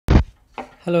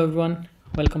Hello everyone,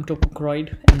 welcome to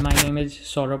Cookroid and my name is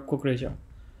Saurabh Kukreja.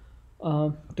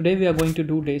 Today we are going to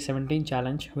do day 17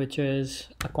 challenge, which is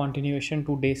a continuation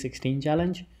to day 16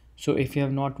 challenge. So if you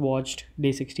have not watched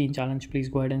day 16 challenge, please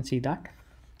go ahead and see that.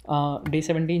 Day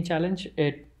 17 challenge,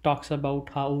 it talks about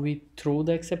how we throw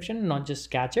the exception, not just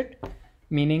catch it.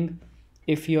 Meaning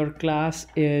if your class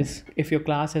is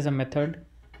a method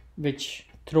which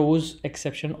throws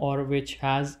exception or which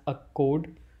has a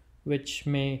code which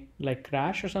may like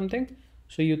crash or something,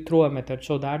 so you throw a method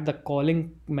so that the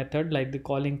calling method, like the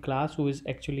calling class who is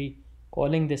actually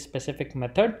calling this specific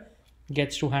method,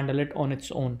 gets to handle it on its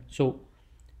own. So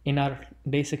in our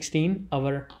day 16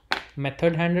 our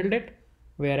method handled it,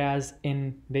 whereas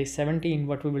in day 17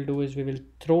 what we will do is we will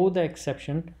throw the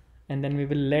exception and then we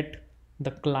will let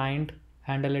the client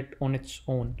handle it on its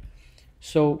own.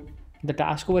 So the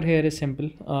task over here is simple.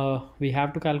 We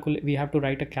have to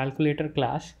write a calculator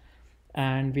class,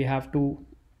 and we have to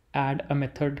add a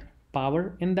method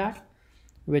power in that,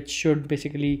 which should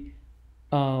basically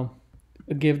uh,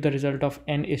 give the result of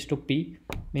n is to p,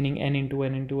 meaning n into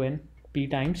n into n, p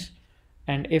times.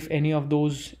 And if any of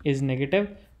those is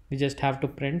negative, we just have to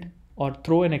print or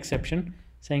throw an exception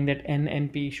saying that n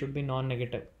and p should be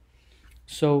non-negative.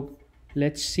 So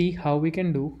let's see how we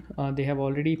can do. They have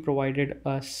already provided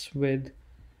us with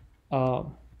a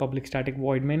public static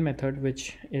void main method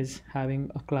which is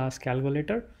having a class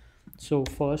calculator. So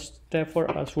first step for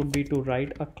us would be to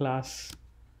write a class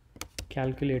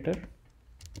calculator,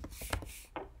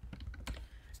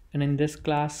 and in this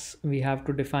class we have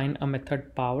to define a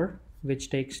method power which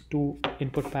takes two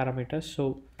input parameters.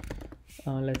 So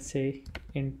let's say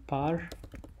int power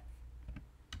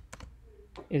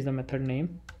is the method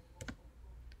name,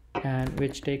 and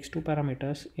which takes two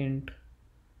parameters, int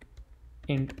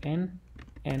n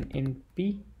and int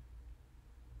p.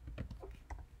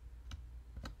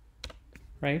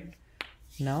 Right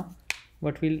now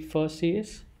what we'll first see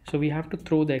is, so we have to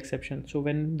throw the exception. So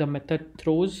when the method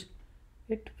throws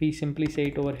it, we simply say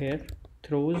it over here,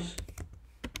 throws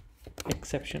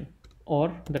exception,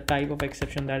 or the type of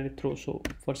exception that it throws. So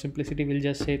for simplicity we'll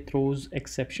just say throws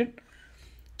exception.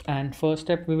 And first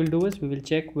step we will do is we will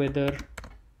check whether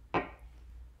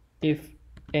if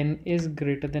n is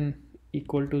greater than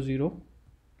equal to 0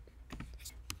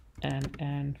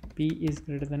 and p is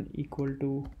greater than equal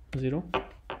to 0,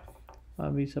 are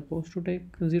we supposed to take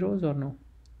zeros or no?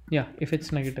 Yeah, if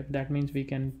it's negative, that means we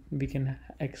can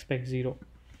expect 0.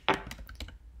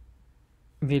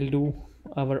 We'll do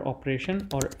our operation,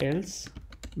 or else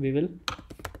we will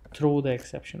throw the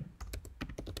exception.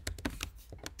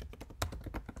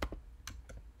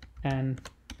 And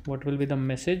what will be the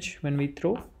message when we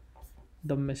throw?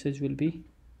 The message will be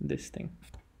this thing.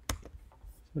 So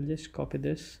we'll just copy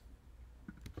this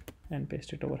and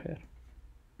paste it over here.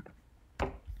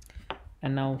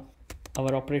 And now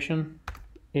our operation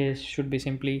should be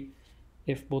simply,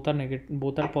 if both are negative,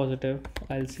 both are positive,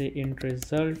 I'll say int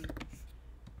result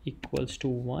equals to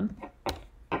 1,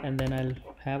 and then I'll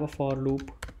have a for loop.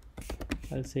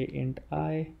 I'll say int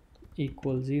I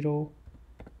equals 0,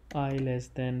 I less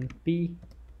than p,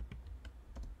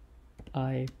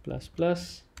 I plus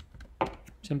plus,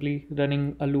 simply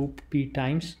running a loop p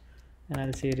times, and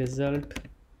I'll say result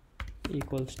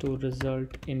equals to result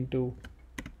into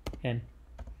n,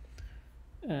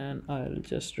 and I'll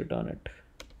just return it.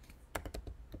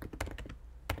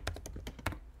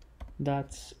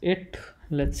 That's it.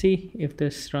 Let's see if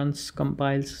this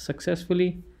compiles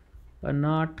successfully or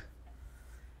not.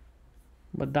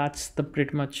 But that's the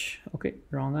pretty much okay.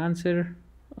 Wrong answer.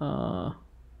 Oh,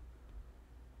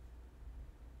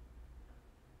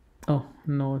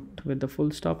 not with the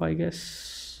full stop, I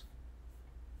guess.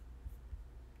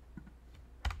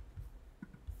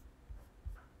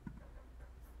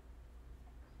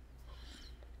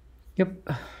 Yep,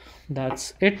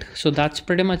 that's it. So that's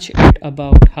pretty much it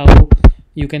about how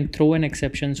you can throw an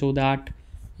exception so that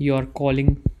your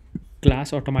calling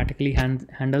class automatically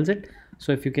handles it.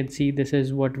 So if you can see, this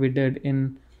is what we did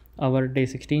in our day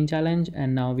 16 challenge,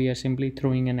 and now we are simply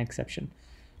throwing an exception.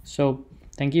 So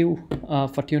thank you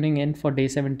for tuning in for day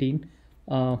 17.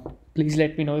 Please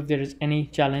let me know if there is any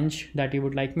challenge that you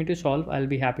would like me to solve. I'll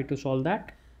be happy to solve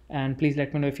that, and please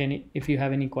let me know if you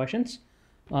have any questions.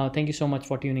 Thank you so much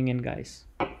for tuning in, guys.